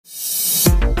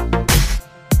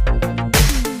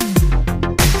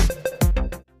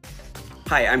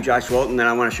Hi, I'm Josh Walton, and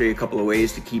I want to show you a couple of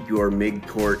ways to keep your MIG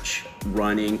torch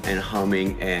running and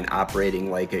humming and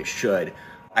operating like it should.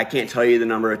 I can't tell you the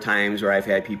number of times where I've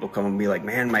had people come and be like,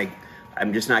 man,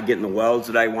 I'm just not getting the welds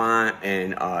that I want,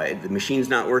 and the machine's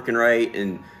not working right,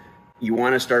 and you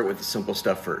want to start with the simple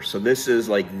stuff first. So this is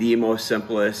like the most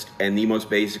simplest and the most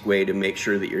basic way to make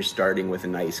sure that you're starting with a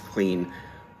nice clean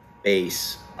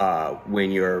base when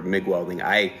you're MIG welding.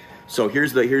 So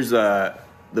here's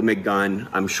the MIG gun.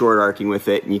 I'm short arcing with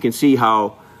it, and you can see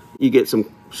how you get some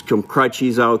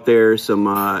crutchies out there, some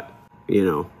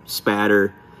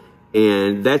spatter,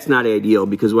 and that's not ideal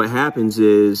because what happens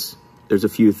is there's a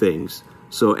few things.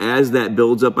 So as that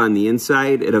builds up on the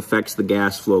inside, it affects the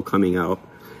gas flow coming out,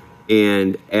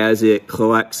 and as it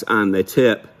collects on the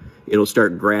tip, it'll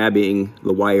start grabbing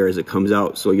the wire as it comes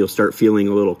out, so you'll start feeling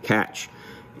a little catch,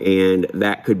 and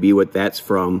that could be what that's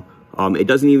from. It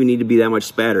doesn't even need to be that much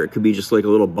spatter. It could be just like a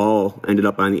little ball ended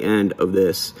up on the end of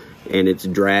this and it's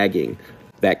dragging.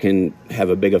 That can have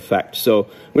a big effect. So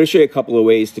I'm going to show you a couple of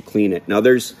ways to clean it. Now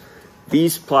there's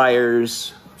these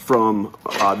pliers from,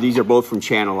 these are both from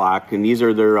Channel Lock, and these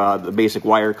are their the basic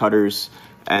wire cutters,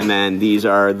 and then these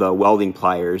are the welding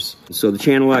pliers. So the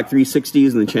Channel Lock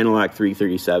 360s and the Channel Lock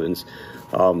 337s.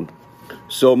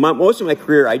 So most of my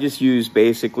career, I just use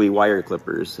basically wire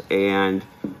clippers, and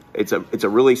it's a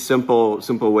really simple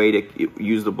way to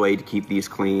use the blade to keep these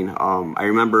clean. I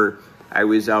remember I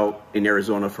was out in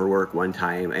Arizona for work one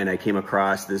time, and I came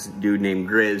across this dude named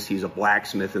Grizz. He's a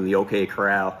blacksmith in the OK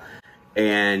Corral,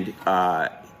 and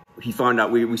he found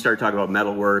out we started talking about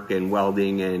metalwork and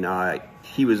welding, and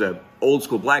he was a old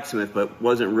school blacksmith, but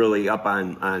wasn't really up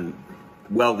on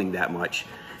welding that much.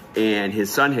 And his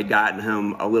son had gotten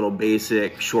him a little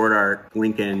basic short arc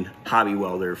Lincoln hobby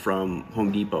welder from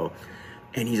Home Depot.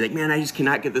 And he's like, man, I just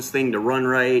cannot get this thing to run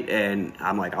right. And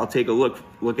I'm like, I'll take a look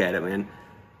at it, man.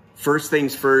 First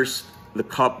things first, the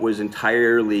cup was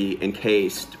entirely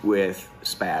encased with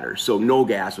spatter, so no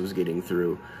gas was getting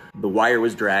through. The wire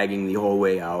was dragging the whole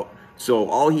way out. So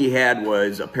all he had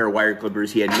was a pair of wire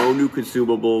clippers. He had no new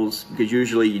consumables, because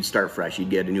usually you'd start fresh. You'd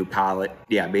get a new pallet.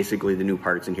 Yeah, basically the new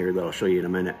parts in here that I'll show you in a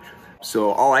minute. So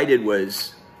all I did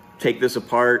was take this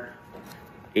apart,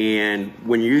 and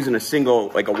when you're using a single,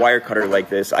 like a wire cutter like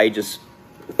this, I just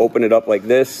open it up like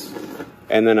this,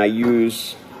 and then I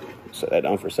use, set that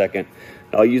down for a second,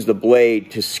 I'll use the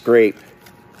blade to scrape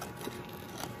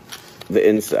the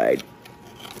inside.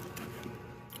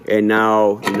 And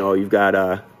now, you've got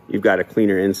a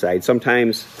cleaner inside.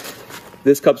 Sometimes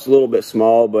this cup's a little bit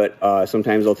small, but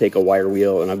sometimes I'll take a wire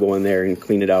wheel and I'll go in there and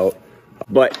clean it out.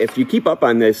 But if you keep up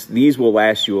on this, these will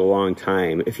last you a long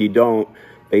time. If you don't,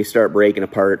 they start breaking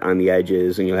apart on the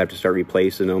edges and you'll have to start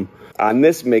replacing them. On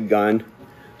this MIG gun,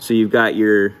 so you've got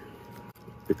your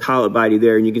collet body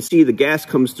there, and you can see the gas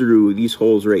comes through these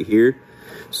holes right here.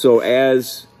 So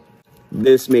as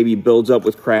this maybe builds up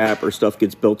with crap or stuff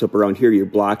gets built up around here, you're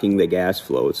blocking the gas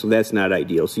flow. So that's not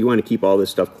ideal. So you want to keep all this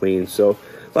stuff clean. So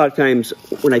a lot of times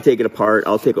when I take it apart,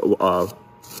 I'll take a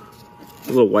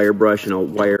little wire brush and I'll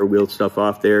wire wheel stuff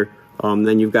off there.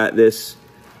 Then you've got this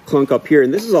clunk up here,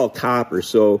 and this is all copper.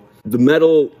 So the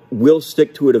metal will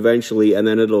stick to it eventually, and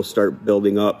then it'll start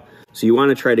building up. So you want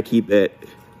to try to keep it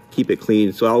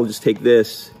clean. So I'll just take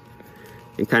this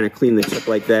and kind of clean the tip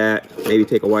like that. Maybe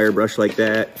take a wire brush like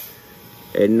that.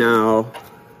 And now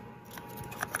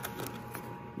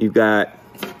you've got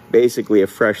basically a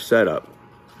fresh setup.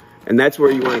 And that's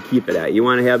where you want to keep it at. You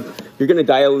want to have, you're going to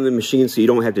dial in the machine so you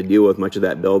don't have to deal with much of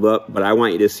that buildup, but I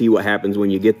want you to see what happens when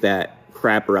you get that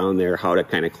crap around there, how to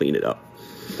kind of clean it up.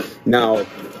 Now,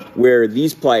 where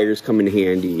these pliers come in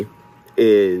handy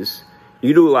is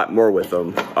you do a lot more with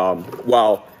them.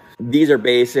 While these are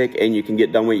basic and you can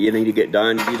get done what you need to get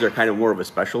done, these are kind of more of a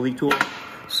specialty tool.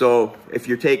 So if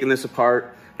you're taking this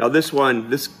apart, now this one,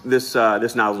 this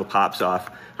nozzle pops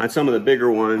off. On some of the bigger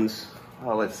ones,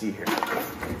 let's see here.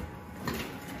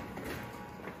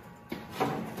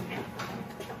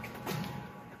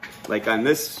 Like on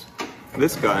this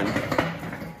gun,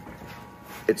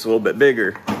 it's a little bit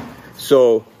bigger.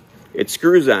 So it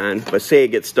screws on, but say it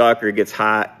gets stuck or it gets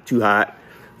hot, too hot.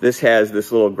 This has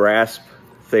this little grasp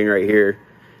thing right here.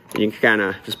 You can kind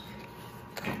of just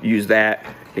use that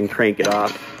and crank it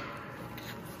off.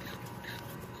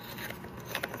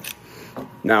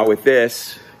 Now with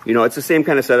this, it's the same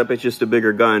kind of setup, it's just a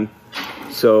bigger gun.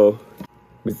 So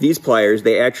with these pliers,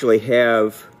 they actually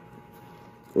have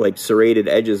like serrated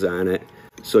edges on it.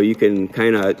 So you can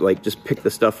kind of like just pick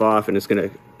the stuff off, and it's gonna,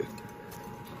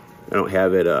 I don't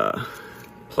have it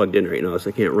plugged in right now, so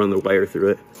I can't run the wire through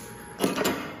it.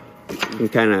 You can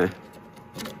kind of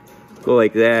go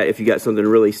like that if you got something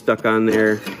really stuck on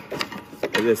there.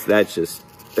 That's just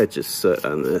soot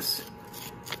on this.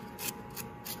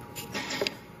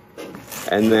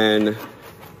 And then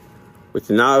with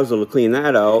the nozzle to clean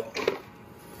that out,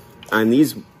 on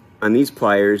these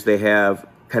pliers, they have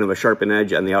kind of a sharpened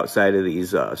edge on the outside of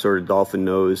these sort of dolphin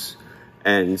nose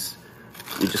ends.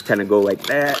 You just kind of go like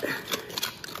that,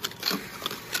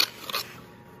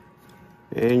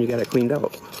 and you got it cleaned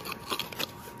out.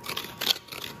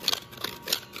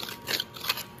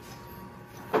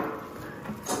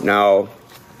 Now,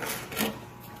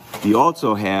 you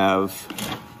also have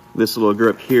this little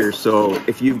grip here, so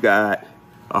if you've got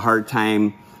a hard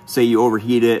time, say you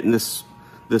overheat it and this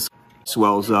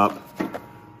swells up,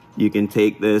 you can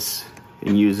take this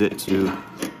and use it to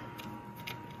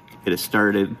get it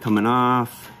started coming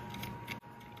off.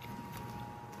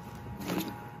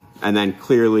 And then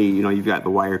clearly, you know, you've got the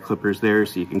wire clippers there,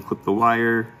 so you can clip the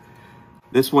wire.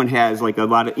 This one has like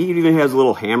it even has a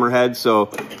little hammerhead, so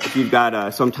if you've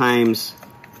got sometimes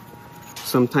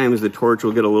the torch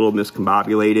will get a little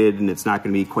miscombobulated and it's not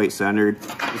going to be quite centered.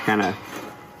 Just kind of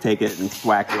take it and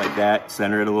whack it like that,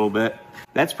 center it a little bit.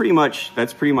 That's pretty much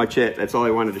it. That's all I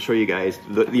wanted to show you guys.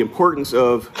 The importance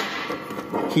of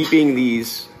keeping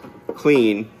these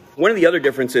clean. One of the other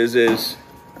differences is,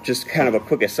 just kind of a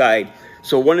quick aside,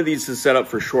 so one of these is set up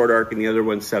for short arc and the other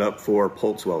one's set up for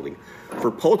pulse welding. For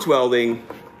pulse welding,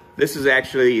 this is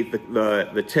actually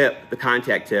the tip, the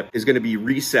contact tip, is going to be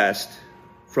recessed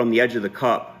from the edge of the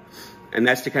cup, and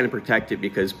that's to kind of protect it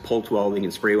because pulse welding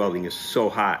and spray welding is so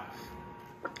hot.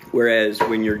 Whereas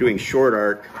when you're doing short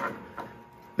arc,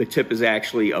 the tip is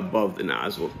actually above the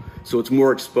nozzle, so it's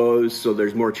more exposed, so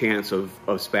there's more chance of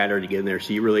spatter to get in there.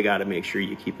 So you really got to make sure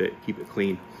you keep it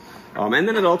clean. And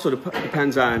then it also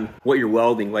depends on what you're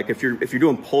welding. Like if you're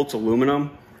doing pulse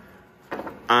aluminum,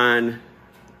 on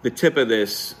the tip of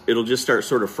this, it'll just start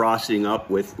sort of frosting up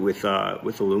with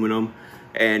aluminum,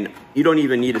 and you don't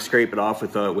even need to scrape it off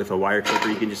with a wire clipper.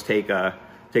 You can just take a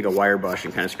wire brush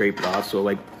and kind of scrape it off. So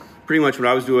like pretty much when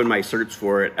I was doing my certs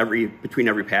for it, between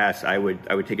every pass, I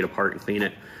would take it apart and clean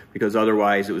it, because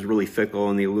otherwise it was really fickle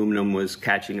and the aluminum was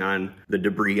catching on the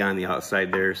debris on the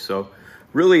outside there. So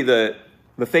really the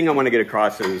thing I want to get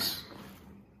across is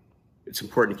it's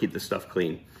important to keep this stuff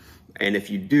clean. And if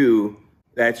you do,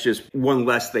 that's just one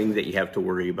less thing that you have to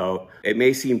worry about. It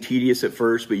may seem tedious at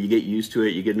first, but you get used to it,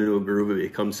 you get into a groove, it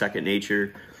becomes second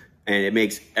nature, and it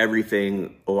makes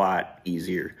everything a lot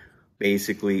easier.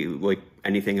 Basically, like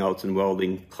anything else in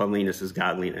welding, cleanliness is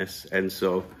godliness. And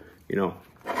so, you know,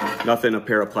 nothing a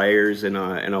pair of pliers and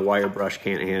a wire brush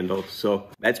can't handle. So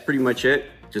that's pretty much it.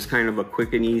 Just kind of a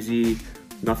quick and easy,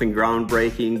 nothing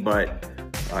groundbreaking, but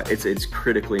it's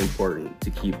critically important to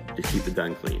keep the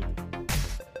gun clean.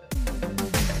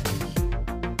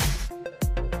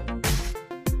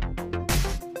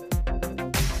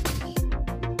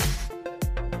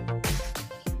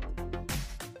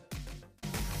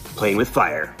 Playing with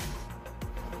fire.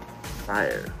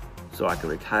 Fire, so I can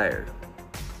retire.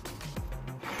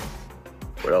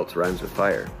 What else rhymes with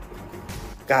fire?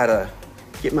 Gotta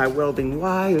get my welding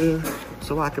wire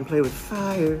so I can play with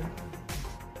fire.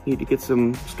 Need to get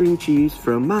some string cheese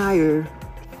from Meyer.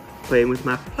 Playing with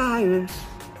my pliers.